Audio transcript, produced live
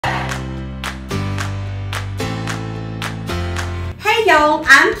y'all,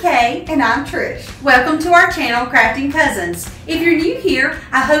 I'm Kay. And I'm Trish. Welcome to our channel, Crafting Cousins. If you're new here,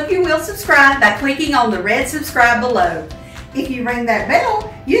 I hope you will subscribe by clicking on the red subscribe below. If you ring that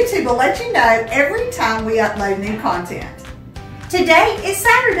bell, YouTube will let you know every time we upload new content. Today is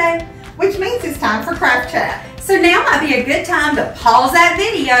Saturday, which means it's time for Craft Chat. so now might be a good time to pause that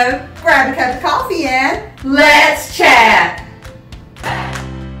video, Grab a cup of coffee and let's chat.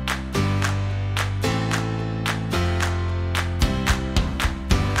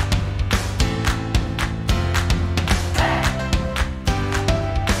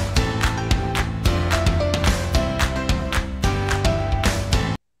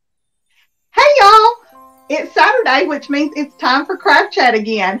 It's Saturday, which means it's time for Craft Chat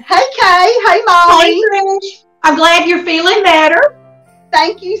again. Hey, Kay. Hey, Molly. Hey, Trish. I'm glad you're feeling better.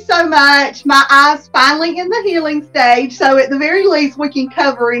 Thank you so much. My eye's finally in the healing stage, so at the very least, we can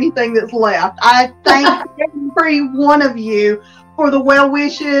cover anything that's left. I thank every one of you for the well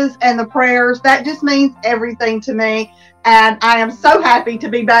wishes and the prayers. That just means everything to me, and I am so happy to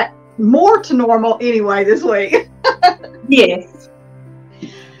be back more to normal anyway this week. Yes.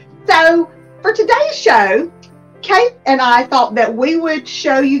 So, for today's show, Kate and I thought that we would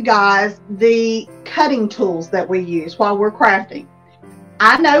show you guys the cutting tools that we use while we're crafting.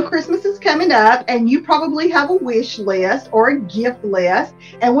 I know Christmas is coming up and you probably have a wish list or a gift list,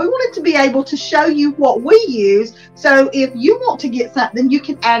 and we wanted to be able to show you what we use, so if you want to get something, you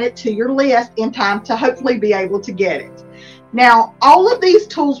can add it to your list in time to hopefully be able to get it. Now, all of these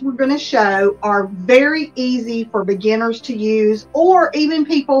tools we're going to show are very easy for beginners to use, or even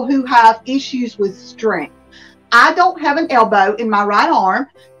people who have issues with strength. I don't have an elbow in my right arm,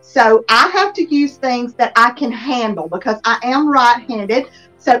 so I have to use things that I can handle because I am right-handed.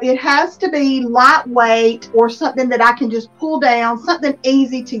 So it has to be lightweight or something that I can just pull down, something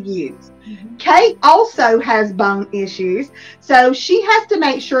easy to use. Kate also has bone issues, so she has to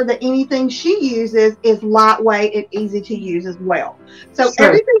make sure that anything she uses is lightweight and easy to use as well. So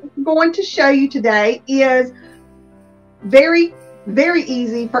everything we're going to show you today is very, very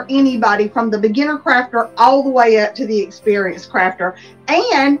easy for anybody, from the beginner crafter all the way up to the experienced crafter,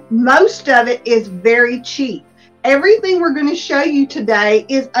 and most of it is very cheap. Everything we're going to show you today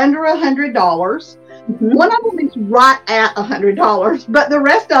is under $100. One of them is right at $100, but the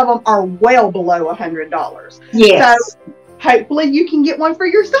rest of them are well below $100. Yes. So hopefully you can get one for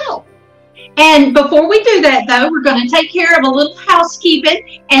yourself. And before we do that, though, we're going to take care of a little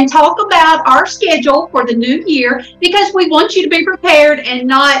housekeeping and talk about our schedule for the new year, because we want you to be prepared and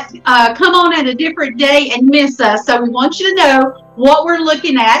not come on at a different day and miss us. So we want you to know what we're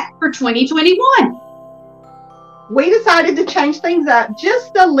looking at for 2021. We decided to change things up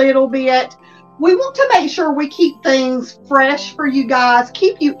just a little bit. We want to make sure we keep things fresh for you guys,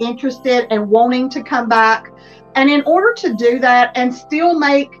 keep you interested and wanting to come back. And in order to do that and still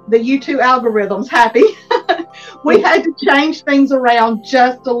make the YouTube algorithms happy, we had to change things around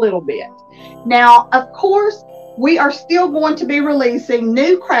just a little bit. Now, of course, we are still going to be releasing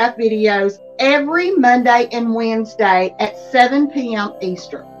new craft videos every Monday and Wednesday at 7 p.m.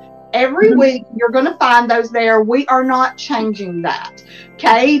 Eastern. Every week, you're going to find those there. We are not changing that.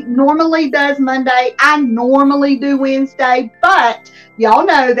 Kay normally does Monday. I normally do Wednesday, but y'all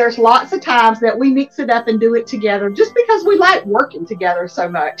know there's lots of times that we mix it up and do it together just because we like working together so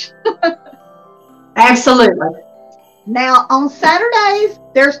much. Absolutely. Now, on Saturdays,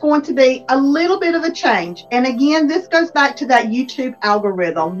 there's going to be a little bit of a change. And again, this goes back to that YouTube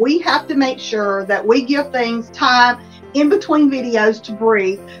algorithm. We have to make sure that we give things time in between videos to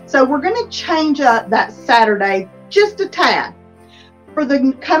breathe. So we're going to change up that Saturday just a tad. For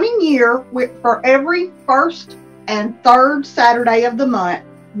the coming year, for every first and third Saturday of the month,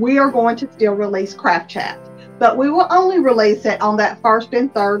 we are going to still release Craft Chat. But we will only release it on that first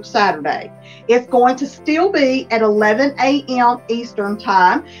and third Saturday. It's going to still be at 11 a.m. Eastern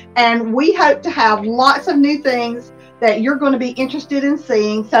time, and we hope to have lots of new things that you're going to be interested in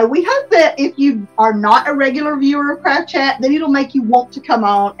seeing. So we hope that if you are not a regular viewer of Craft Chat, then it'll make you want to come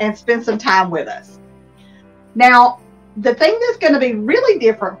on and spend some time with us. Now, the thing that's going to be really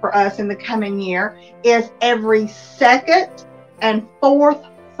different for us in the coming year is every second and fourth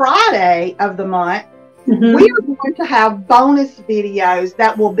Friday of the month, we are going to have bonus videos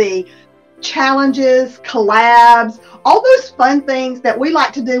that will be challenges, collabs, all those fun things that we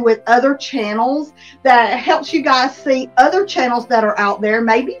like to do with other channels that helps you guys see other channels that are out there,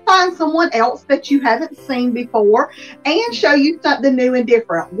 maybe find someone else that you haven't seen before, and show you something new and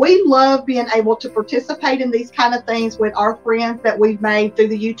different. We love being able to participate in these kind of things with our friends that we've made through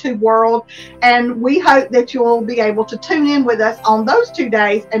the YouTube world, and we hope that you'll be able to tune in with us on those 2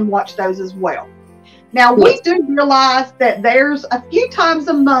 days and watch those as well. Now, we do realize that there's a few times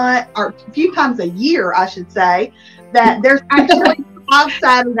a month, or a few times a year, I should say, that there's actually 5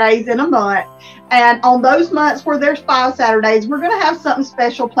 Saturdays in a month. And on those months where there's 5 Saturdays, we're going to have something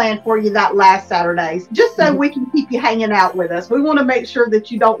special planned for you that last Saturdays, just so we can keep you hanging out with us. We want to make sure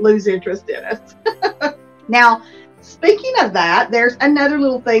that you don't lose interest in us. Now, speaking of that, there's another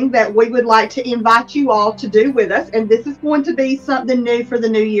little thing that we would like to invite you all to do with us. And this is going to be something new for the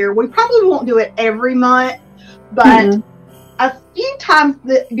new year. We probably won't do it every month, but a few times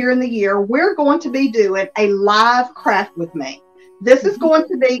during the year, we're going to be doing a live craft with me. This is going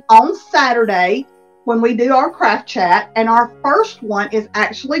to be on Saturday when we do our craft chat. And our first one is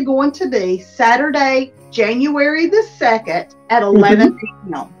actually going to be Saturday, January the 2nd at 11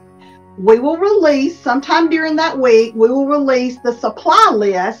 p.m. We will release, sometime during that week, we will release the supply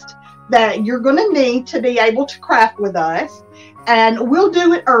list that you're going to need to be able to craft with us. And we'll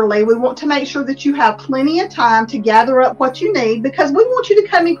do it early. We want to make sure that you have plenty of time to gather up what you need, because we want you to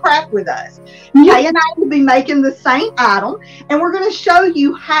come and craft with us. Kay and I will be making the same item, and we're going to show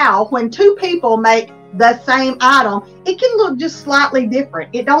you how, when 2 people make the same item, it can look just slightly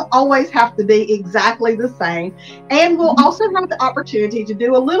different. It don't always have to be exactly the same. And we'll also have the opportunity to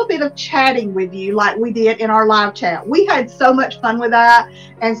do a little bit of chatting with you like we did in our live chat. We had so much fun with that,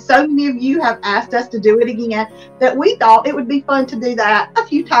 and so many of you have asked us to do it again that we thought it would be fun to do that a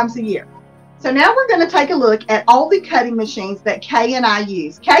few times a year. So now we're going to take a look at all the cutting machines that Kay and I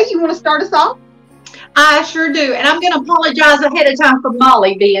use. Kay, you want to start us off? I sure do. And I'm going to apologize ahead of time for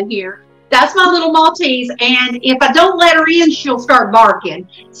Molly being here. That's my little Maltese, and if I don't let her in, she'll start barking.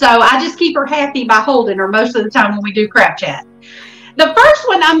 So I just keep her happy by holding her most of the time when we do craft chat. The first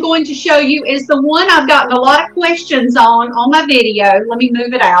one I'm going to show you is the one I've gotten a lot of questions on my video. Let me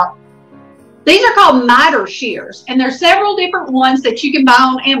move it out. These are called miter shears, and there's several different ones that you can buy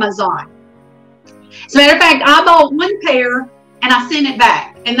on Amazon. As a matter of fact, I bought one pair and I sent it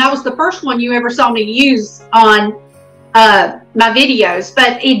back, and that was the first one you ever saw me use on my videos,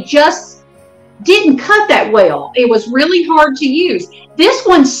 but it just didn't cut that well. It was really hard to use. This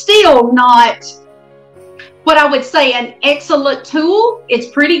one's still not what I would say an excellent tool. It's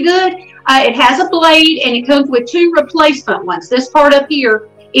pretty good. It has a blade, and it comes with 2 replacement ones. This part up here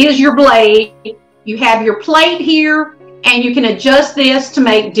is your blade. You have your plate here, and you can adjust this to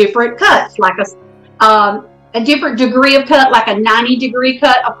make different cuts, like a different degree of cut, like a 90-degree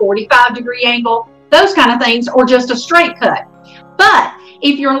cut, a 45-degree angle, those kind of things, or just a straight cut. But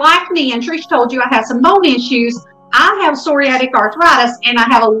if you're like me, and Trish told you I have some bone issues, I have psoriatic arthritis, and I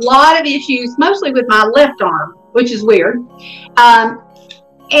have a lot of issues, mostly with my left arm, which is weird.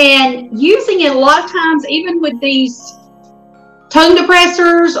 And using it a lot of times, even with these tongue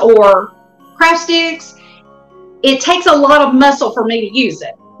depressors or craft sticks, it takes a lot of muscle for me to use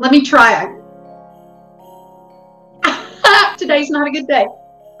it. Let me try it. Today's not a good day.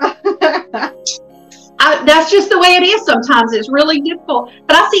 That's just the way it is sometimes. It's really difficult.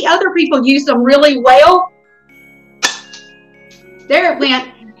 But I see other people use them really well. There it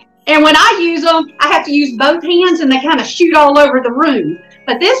went. And when I use them, I have to use both hands, and they kind of shoot all over the room.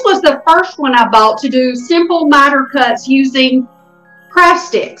 But this was the first one I bought to do simple miter cuts using craft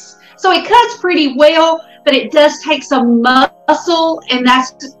sticks. So it cuts pretty well, but it does take some muscle, and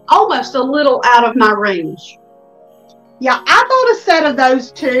that's almost a little out of my range. Yeah, I bought a set of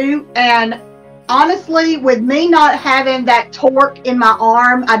those too, and honestly, with me not having that torque in my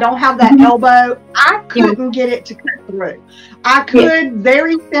arm, I don't have that elbow, I couldn't get it to cut through. I could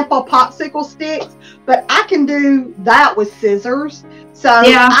very simple popsicle sticks, but I can do that with scissors. So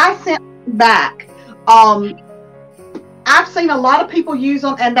I sent them back. I've seen a lot of people use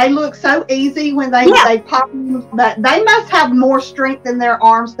them, and they look so easy when they pop them, but they must have more strength in their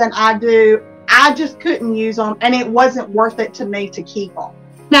arms than I do. I just couldn't use them, and it wasn't worth it to me to keep them.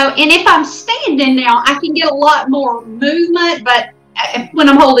 No, and if I'm standing now, I can get a lot more movement, but when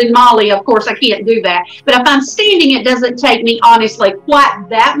I'm holding Molly, of course, I can't do that. But if I'm standing, it doesn't take me, honestly, quite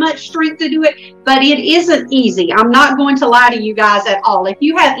that much strength to do it, but it isn't easy. I'm not going to lie to you guys at all. If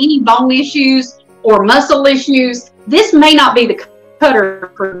you have any bone issues or muscle issues, this may not be the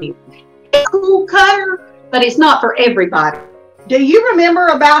cutter for you. It's a cool cutter, but it's not for everybody. Do you remember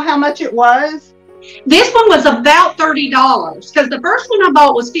about how much it was? This one was about $30, because the first one I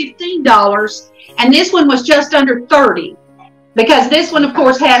bought was $15, and this one was just under $30, because this one, of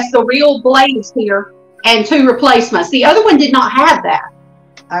course, has the real blades here and 2 replacements. The other one did not have that.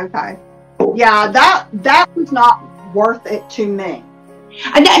 Okay. Yeah, that was not worth it to me.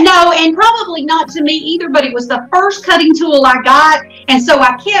 No, and probably not to me either, but it was the first cutting tool I got, and so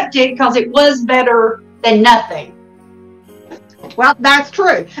I kept it because it was better than nothing. Well, that's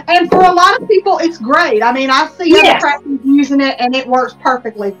true. And for a lot of people, it's great. I mean, I see other crafters using it, and it works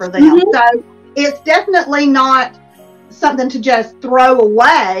perfectly for them. So it's definitely not something to just throw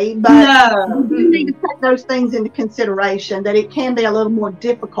away, but you need to take those things into consideration, that it can be a little more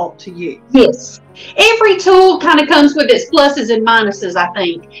difficult to use. Yes. Every tool kind of comes with its pluses and minuses, I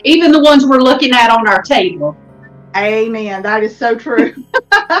think. Even the ones we're looking at on our table. Amen. That is so true.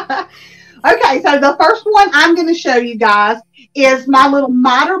 Okay, so the first one I'm going to show you guys is my little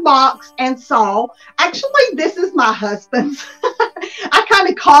miter box and saw. Actually, this is my husband's. I kind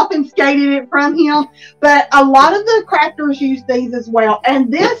of confiscated it from him, but a lot of the crafters use these as well.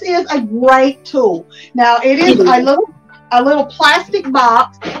 And this is a great tool. Now, it is a little plastic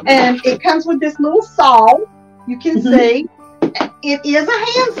box, and it comes with this little saw. You can see it is a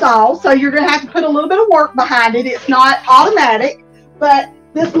hand saw, so you're going to have to put a little bit of work behind it. It's not automatic, but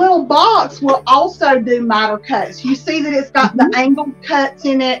this little box will also do miter cuts. You see that it's got the angled cuts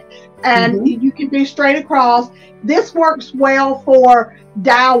in it, and you can do straight across. This works well for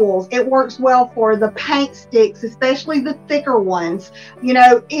dowels. It works well for the paint sticks, especially the thicker ones. You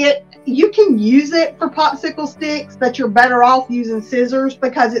know, you can use it for popsicle sticks, but you're better off using scissors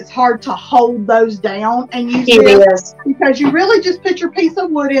because it's hard to hold those down and use this, because you really just put your piece of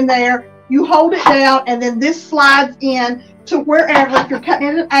wood in there, you hold it down, and then this slides in to wherever. If you're cutting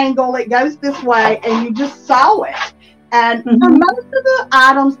at an angle, it goes this way, and you just saw it. And for most of the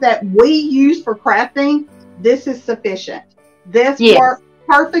items that we use for crafting, this is sufficient. This works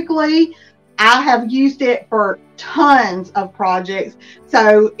perfectly. I have used it for tons of projects,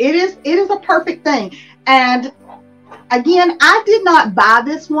 so it is a perfect thing. And again, I did not buy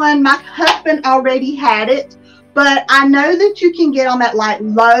this one. My husband already had it. But I know that you can get them at like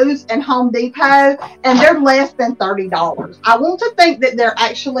Lowe's and Home Depot, and they're less than $30. I want to think that they're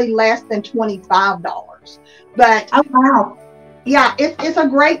actually less than $25. But oh wow, yeah, it's a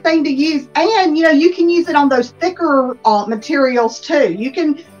great thing to use, and you know, you can use it on those thicker materials too. You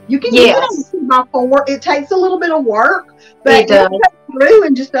can use it on the 2x4. It takes a little bit of work, but it goes through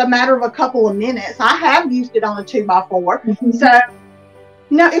in just a matter of a couple of minutes. I have used it on a 2x4, so.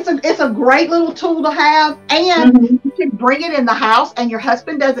 No, it's a great little tool to have, and you can bring it in the house, and your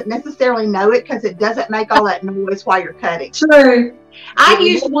husband doesn't necessarily know it because it doesn't make all that noise while you're cutting. True. I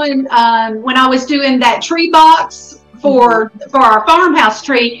used one when I was doing that tree box for our farmhouse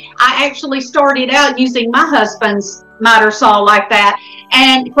tree. I actually started out using my husband's miter saw like that,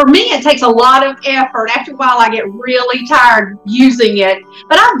 and for me it takes a lot of effort. After a while I get really tired using it,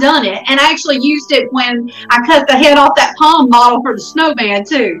 but I've done it, and I actually used it when I cut the head off that palm model for the snowman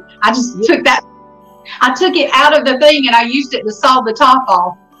too. I just took it out of the thing and I used it to saw the top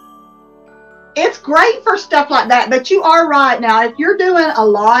off. It's great for stuff like that, but you are right. Now, if you're doing a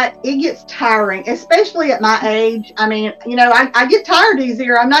lot, it gets tiring, especially at my age. I mean, you know, I get tired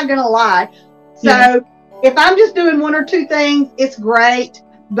easier, I'm not gonna lie. So if I'm just doing one or two things, it's great.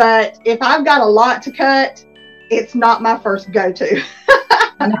 But if I've got a lot to cut, it's not my first go-to.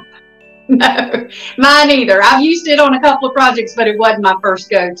 No, mine either. I've used it on a couple of projects, but it wasn't my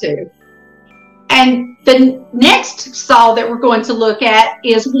first go-to. And the next saw that we're going to look at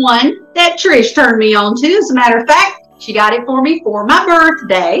is one that Trish turned me on to. As a matter of fact, she got it for me for my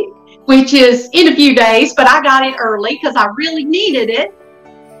birthday, which is in a few days, but I got it early because I really needed it.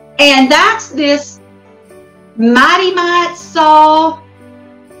 And that's this Mighty Mite saw.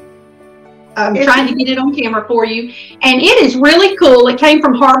 I'm trying to get it on camera for you, and it is really cool. It came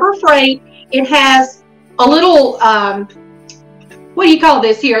from Harbor Freight. It has a little what do you call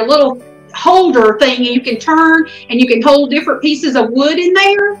this here, a little holder thing you can turn, and you can hold different pieces of wood in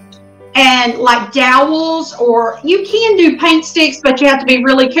there, and like dowels, or you can do paint sticks, but you have to be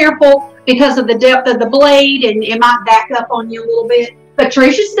really careful because of the depth of the blade, and it might back up on you a little bit. But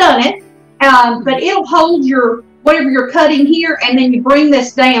Trisha's done it. But it'll hold your whatever you're cutting here, and then you bring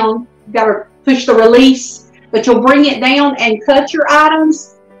this down. You got to push the release, but you'll bring it down and cut your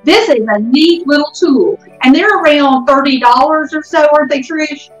items. This is a neat little tool, and they're around $30 or so, aren't they,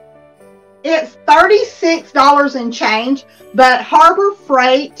 Trish? It's $36 and change, but Harbor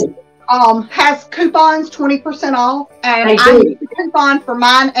Freight has coupons 20% off, and I used a coupon for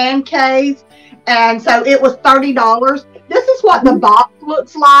mine and Kay's, and so it was $30. This is what the box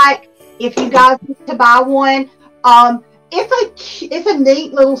looks like. If you guys need to buy one, it's a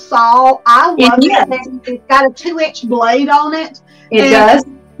neat little saw. I love it. It's got a 2-inch blade on it. It does.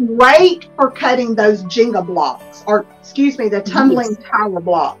 Great for cutting those Jenga blocks, or excuse me, the tumbling tower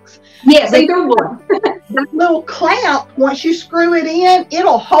blocks. Yes, either one. That little clamp, once you screw it in,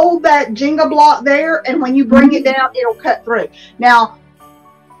 it'll hold that Jenga block there, and when you bring it down, it'll cut through. Now,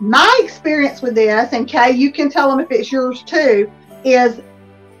 my experience with this, and Kay, you can tell them if it's yours too, is,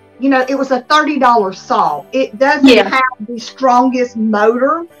 you know, it was a $30 saw. It doesn't have the strongest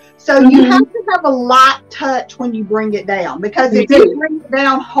motor. So you have to have a light touch when you bring it down, because if you bring it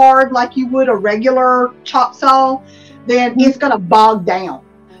down hard like you would a regular chop saw, then it's going to bog down.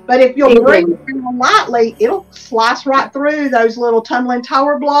 But if you'll bring it down lightly, it'll slice right through those little tumbling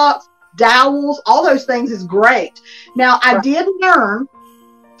tower blocks, dowels, all those things is great. Now, I did learn,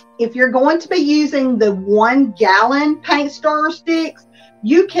 if you're going to be using the 1 gallon paint stirrer sticks,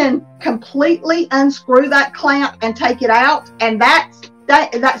 you can completely unscrew that clamp and take it out, and that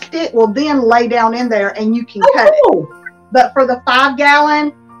stick will then lay down in there and you can cut it. But for the 5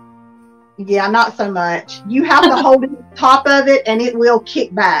 gallon, yeah, not so much. You have to hold it on top of it and it will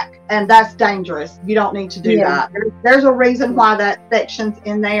kick back, and that's dangerous. You don't need to do that. There's a reason why that section's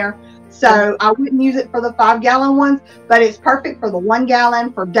in there. So I wouldn't use it for the 5 gallon ones, but it's perfect for the 1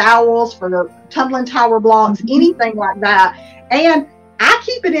 gallon, for dowels, for the tumbling tower blocks, anything like that. And I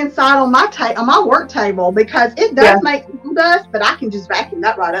keep it inside on my work table, because it does make dust, but I can just vacuum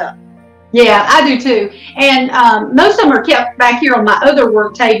that right up. Yeah, I do too. And most of them are kept back here on my other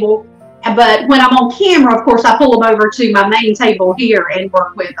work table. But when I'm on camera, of course, I pull them over to my main table here and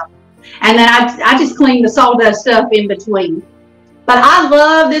work with them. And then I just clean the sawdust stuff in between. But I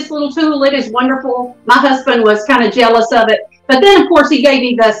love this little tool. It is wonderful. My husband was kind of jealous of it. But then, of course, he gave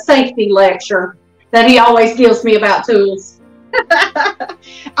me the safety lecture that he always gives me about tools.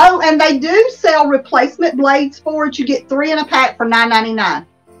 Oh, and they do sell replacement blades for it. You get 3 in a pack for $9.99.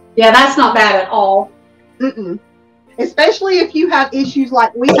 Yeah, that's not bad at all. Especially if you have issues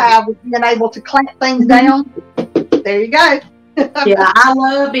like we have with being able to clamp things down. There you go. Yeah, I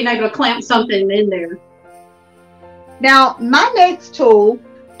love being able to clamp something in there. Now, my next tool,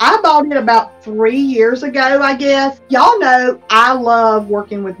 I bought it about 3 years ago, I guess. Y'all know I love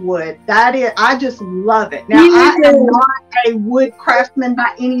working with wood. I just love it. Now, I am not a wood craftsman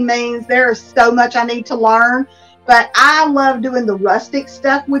by any means. There is so much I need to learn, but I love doing the rustic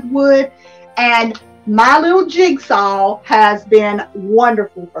stuff with wood, and my little Jig Saw has been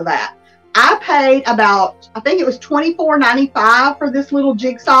wonderful for that. I paid about, I think it was $24.95 for this little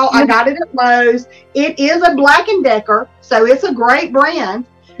Jig Saw. I got it at Lowe's. It is a Black & Decker, so it's a great brand.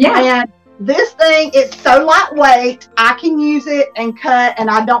 And this thing is so lightweight, I can use it and cut, and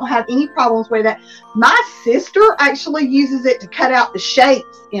I don't have any problems with it. My sister actually uses it to cut out the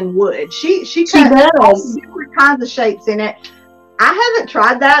shapes in wood. She cuts all different kinds of shapes in it. I haven't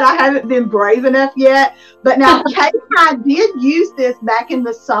tried that. I haven't been brave enough yet. But now, Kate and I did use this back in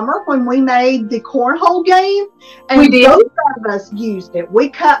the summer when we made the cornhole game. And both of us used it. We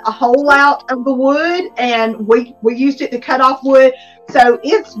cut a hole out of the wood, and we used it to cut off wood. So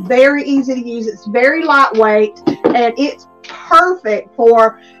it's very easy to use. It's very lightweight, and it's perfect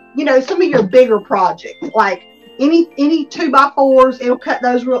for, you know, some of your bigger projects. Like any 2x4s, it'll cut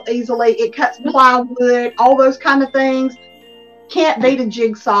those real easily. It cuts plywood, all those kind of things. Can't beat a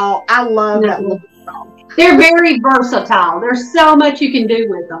Jig Saw. I love that little saw. They're very versatile. There's so much you can do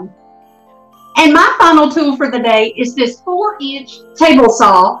with them. And my final tool for the day is this 4-inch table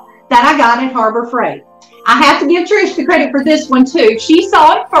saw that I got at Harbor Freight. I have to give Trish the credit for this one too. She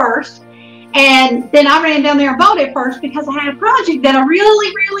saw it first, and then I ran down there and bought it first because I had a project that I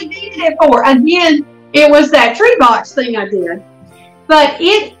really, really needed it for. Again, it was that tree box thing I did. But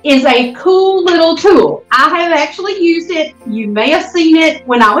it is a cool little tool. I have actually used it. You may have seen it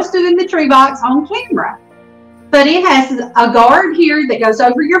when I was doing the tree box on camera. But it has a guard here that goes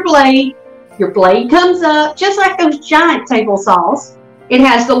over your blade. Your blade comes up just like those giant table saws. It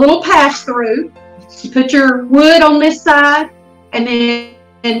has the little pass through. You put your wood on this side, and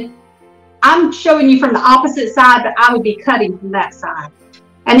then I'm showing you from the opposite side, but I would be cutting from that side.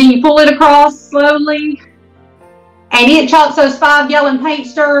 And then you pull it across slowly. And it chops those 5-gallon paint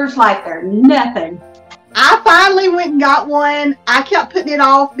stirrers like they're nothing. I finally went and got one. I kept putting it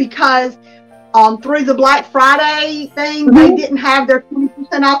off because through the Black Friday thing, they didn't have their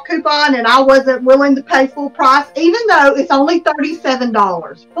 20% off coupon, and I wasn't willing to pay full price, even though it's only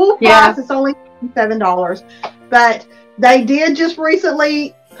 $37. Full price, it's only $37. But they did just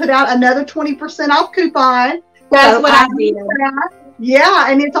recently put out another 20% off coupon. That's what I did. Yeah,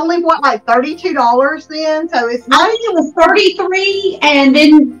 and it's only what, like $32 then? So it's I think it was $33 and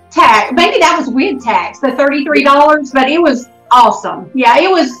then tax. Maybe that was with tax, the $33, but it was awesome. Yeah, it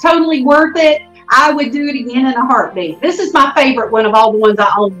was totally worth it. I would do it again in a heartbeat. This is my favorite one of all the ones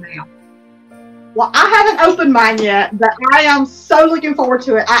I own now. Well, I haven't opened mine yet, but I am so looking forward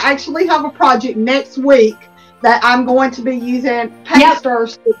to it. I actually have a project next week that I'm going to be using paint stirrer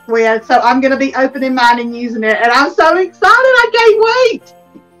sticks with, so I'm going to be opening mine and using it, and I'm so excited. I can't wait.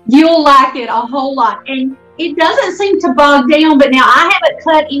 You'll like it a whole lot, and it doesn't seem to bog down, but now I haven't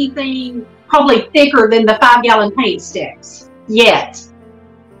cut anything probably thicker than the 5-gallon paint sticks yet.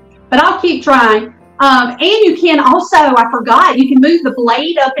 But I'll keep trying. And you can also, I forgot, you can move the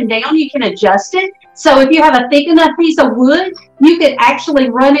blade up and down. You can adjust it. So if you have a thick enough piece of wood, you could actually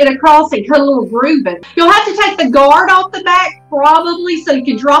run it across and cut a little groove in. You'll have to take the guard off the back probably so you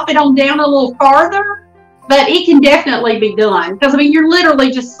can drop it on down a little farther. But it can definitely be done. Because, I mean, you're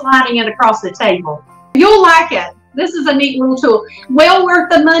literally just sliding it across the table. You'll like it. This is a neat little tool. Well worth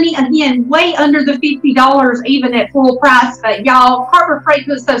the money. Again, way under the $50 even at full price. But y'all, Harbor Freight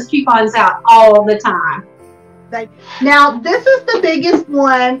puts those coupons out all the time. Now, this is the biggest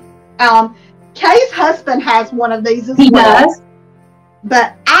one. Kay's husband has one of these as well. He does.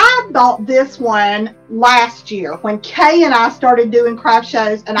 But I bought this one last year when Kay and I started doing craft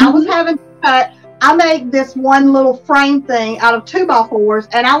shows. And I was having to cut. I made this one little frame thing out of 2x4s,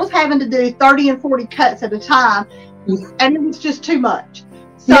 and I was having to do 30 and 40 cuts at a time, and it was just too much.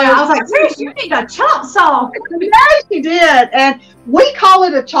 So yeah, I was like, Trish, you need a chop saw. Yes, she did. And we call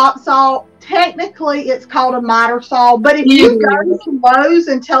it a chop saw. Technically, it's called a miter saw, but if you go to Lowe's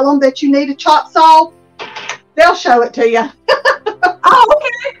and tell them that you need a chop saw, they'll show it to you. Oh,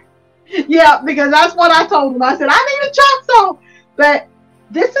 okay. Yeah, because that's what I told them. I said, I need a chop saw. But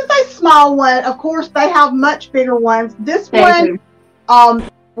this is a small one. Of course, they have much bigger ones. This one,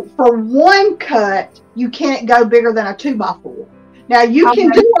 for one cut, you can't go bigger than a 2x4. Now, you can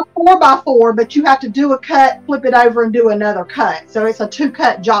do a 4x4, but you have to do a cut, flip it over, and do another cut. So it's a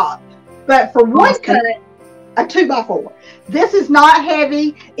 2-cut job. But for one cut, a 2x4. This is not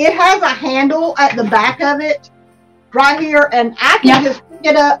heavy. It has a handle at the back of it right here, and I can just pick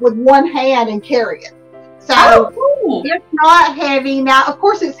it up with one hand and carry it. So it's not heavy. Now, of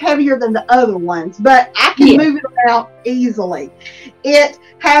course, it's heavier than the other ones, but I can move it around easily. It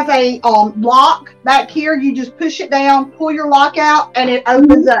has a lock back here. You just push it down, pull your lock out, and it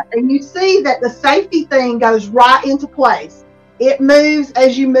opens up. And you see that the safety thing goes right into place. It moves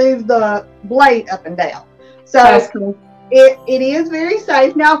as you move the blade up and down. So cool. It is very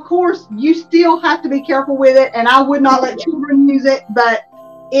safe. Now, of course, you still have to be careful with it, and I would not let children use it, but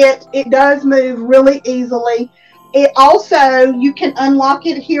it does move really easily. It also, you can unlock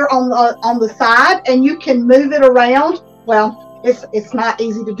it here on the side, and you can move it around. Well, it's not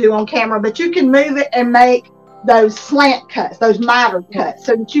easy to do on camera, but you can move it and make those slant cuts, those miter cuts,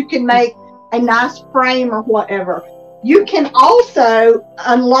 so that you can make a nice frame or whatever. You can also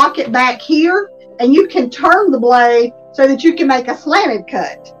unlock it back here, and you can turn the blade so that you can make a slanted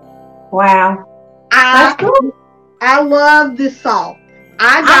cut. Wow. I love this saw.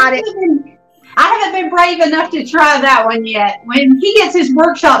 I haven't been brave enough to try that one yet. When he gets his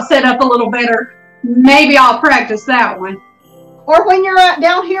workshop set up a little better, maybe I'll practice that one. Or when you're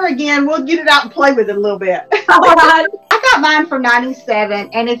down here again, we'll get it out and play with it a little bit. All right. I got mine for $97,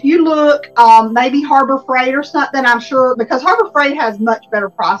 and if you look, maybe Harbor Freight or something, I'm sure, because Harbor Freight has much better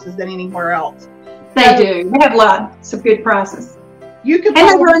prices than anywhere else. They do. They have lots of good prices. You can and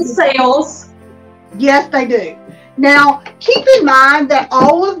they run sales. Yes, they do. Now, keep in mind that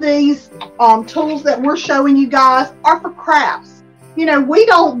all of these tools that we're showing you guys are for crafts. You know, we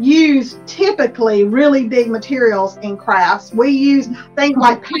don't use typically really big materials in crafts. We use things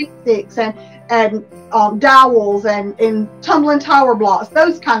like paint sticks and dowels and tumbling tower blocks,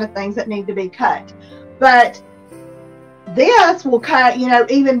 those kind of things that need to be cut. But this will cut, you know,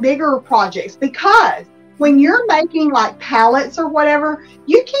 even bigger projects, because when you're making like pallets or whatever,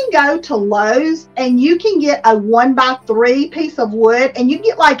 you can go to Lowe's and you can get a 1x3 piece of wood, and you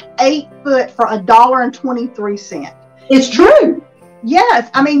get like 8 foot for $1.23. It's true. Yes,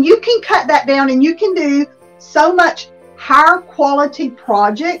 I mean, you can cut that down, and you can do so much higher quality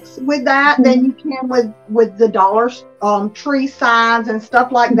projects with that than you can with the Dollar Tree signs and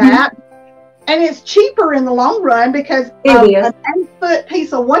stuff like that. And it's cheaper in the long run, because an 8 foot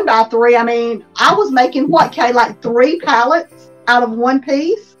piece of 1x3, I mean, I was making what, Kay, like 3 pallets out of one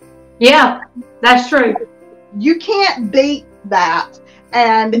piece? Yeah, that's true. You can't beat that.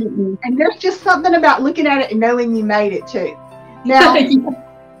 And and there's just something about looking at it and knowing you made it too. Now,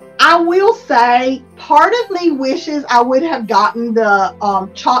 I will say, part of me wishes I would have gotten the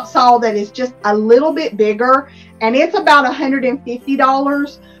chop saw that is just a little bit bigger, and it's about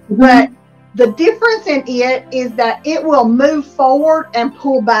 $150. But the difference in it is that it will move forward and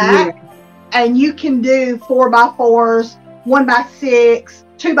pull back, and you can do 4x4s, 1x6,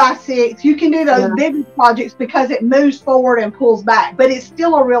 2x6. You can do those bigger projects because it moves forward and pulls back, but it's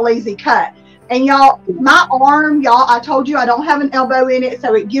still a real easy cut. And y'all, my arm, y'all, I told you I don't have an elbow in it,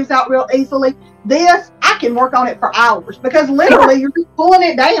 so it gives out real easily. This, I can work on it for hours, because literally you're just pulling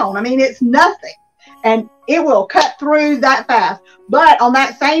it down. I mean, it's nothing. And it will cut through that fast. But on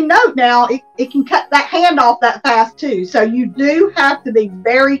that same note now, it can cut that hand off that fast too. So you do have to be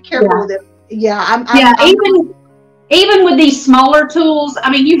very careful with it. Yeah, even with these smaller tools, I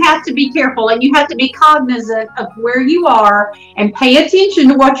mean, you have to be careful and you have to be cognizant of where you are and pay attention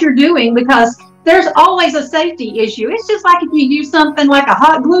to what you're doing, because there's always a safety issue. It's just like if you use something like a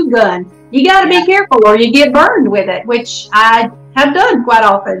hot glue gun, you got to be careful or you get burned with it, which I have done quite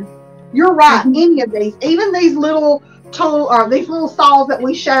often. You're right. Any of these, even these little tool or these little saws that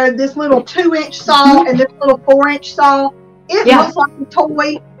we showed, this little 2-inch saw and this little 4-inch saw, it looks like a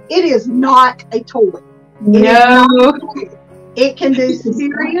toy. It is not a toy. No. It can do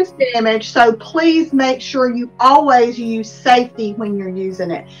serious damage, so please make sure you always use safety when you're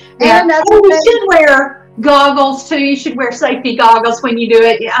using it. And you should wear goggles too. You should wear safety goggles when you do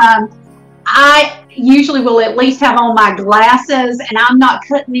it. I usually will at least have on my glasses, and I'm not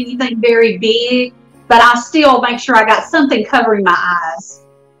cutting anything very big, but I still make sure I got something covering my eyes.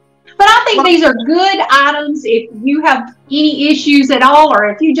 But I think these are good items if you have any issues at all, or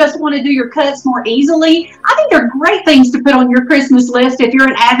if you just want to do your cuts more easily. I think they're great things to put on your Christmas list if you're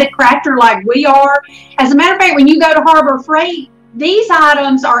an avid crafter like we are. As a matter of fact, when you go to Harbor Freight, these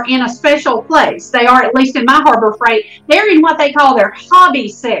items are in a special place. They are, at least in my Harbor Freight. They're in what they call their hobby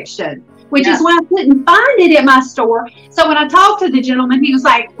section, which is why I couldn't find it at my store. So when I talked to the gentleman, he was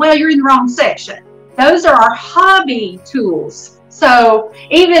like, well, you're in the wrong section. Those are our hobby tools. So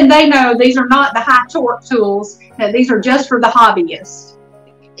even they know these are not the high torque tools, that these are just for the hobbyists.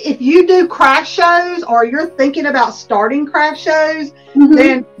 If you do craft shows or you're thinking about starting craft shows,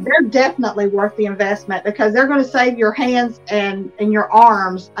 then they're definitely worth the investment, because they're going to save your hands and your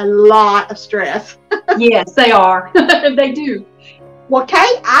arms a lot of stress. Yes, they are. They do. Well,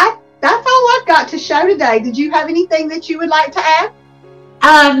 Kate, that's all I've got to show today. Did you have anything that you would like to add?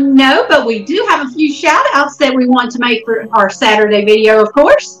 No, but we do have a few shout outs that we want to make for our Saturday video, of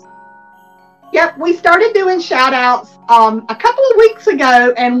course. Yep, we started doing shout outs a couple of weeks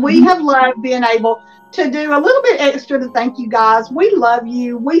ago, and we have loved being able to do a little bit extra to thank you guys. We love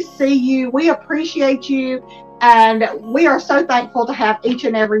you, we see you, we appreciate you, and we are so thankful to have each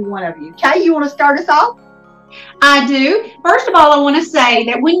and every one of you. Kay, you want to start us off? I do. First of all, I want to say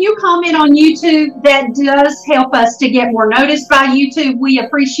that when you comment on YouTube, that does help us to get more noticed by YouTube. We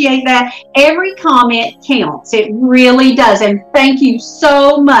appreciate that. Every comment counts. It really does. And thank you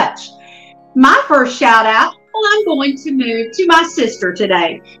so much. My first shout out, well, I'm going to move to my sister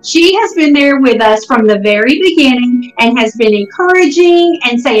today. She has been there with us from the very beginning and has been encouraging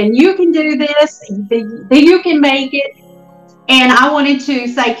and saying, you can do this, you can make it. And I wanted to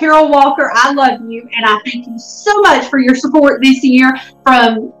say, Carol Walker, I love you, and I thank you so much for your support this year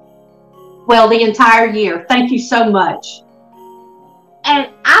from, well, the entire year. Thank you so much. And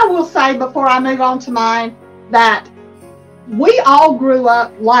I will say, before I move on to mine, that we all grew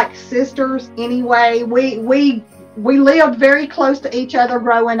up like sisters anyway. We lived very close to each other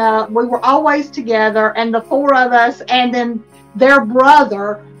growing up. We were always together, and the four of us, and then their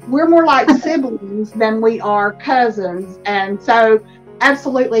brother, we're more like siblings than we are cousins. And so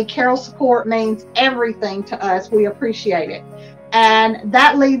absolutely, Carol's support means everything to us. We appreciate it. And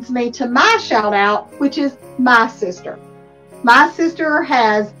that leads me to my shout out, which is my sister. My sister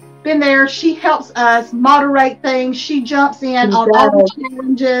has been there. She helps us moderate things. She jumps in on all the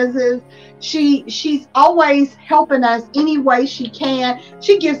challenges. She's always helping us any way she can.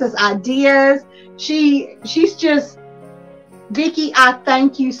 She gives us ideas. She's just, Vicki, I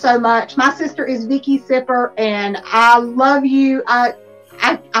thank you so much. My sister is Vicki Sipper, and I love you. I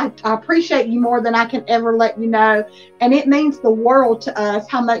appreciate you more than I can ever let you know. And it means the world to us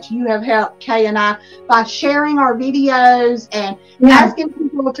how much you have helped Kay and I by sharing our videos and asking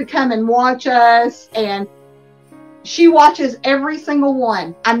people to come and watch us. And she watches every single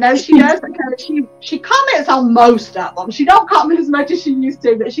one. I know she does, because she comments on most of them. She don't comment as much as she used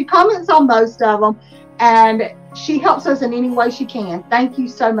to, but she comments on most of them. And she helps us in any way she can. Thank you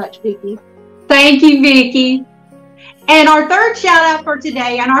so much, Vicki. Thank you, Vicki. And our third shout out for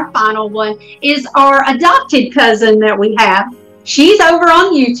today, and our final one, is our adopted cousin that we have. She's over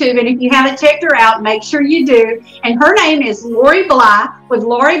on YouTube, and if you haven't checked her out, make sure you do. And her name is Lori Bly with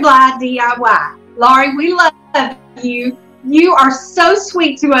Lori Bly DIY. Lori, we love you. You are so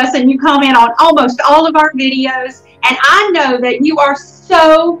sweet to us, and you comment on almost all of our videos. And I know that you are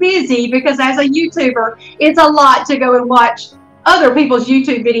so busy, because as a YouTuber, it's a lot to go and watch other people's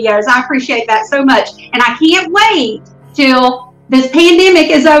YouTube videos. I appreciate that so much. And I can't wait till this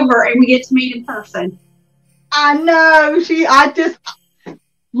pandemic is over and we get to meet in person. I know.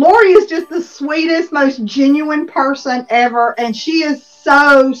 Lori is just the sweetest, most genuine person ever. And she is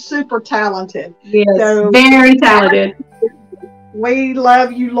so super talented. Yes, so very talented. We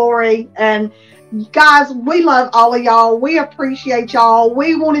love you, Lori. And guys, we love all of y'all. We appreciate y'all.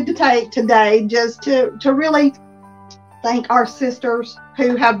 We wanted to take today just to really thank our sisters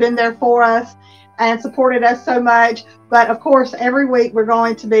who have been there for us and supported us so much. But of course, every week we're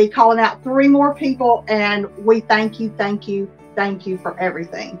going to be calling out 3 more people, and we thank you for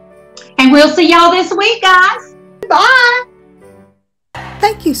everything. And we'll see y'all this week, guys. Bye.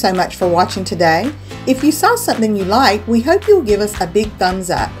 Thank you so much for watching today. If you saw something you liked, we hope you'll give us a big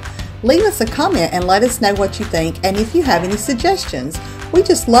thumbs up. Leave us a comment and let us know what you think, and if you have any suggestions. We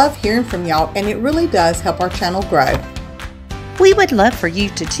just love hearing from y'all, and it really does help our channel grow. We would love for you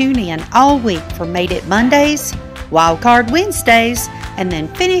to tune in all week for Made It Mondays, Wildcard Wednesdays, and then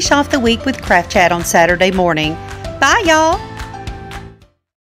finish off the week with Craft Chat on Saturday morning. Bye, y'all!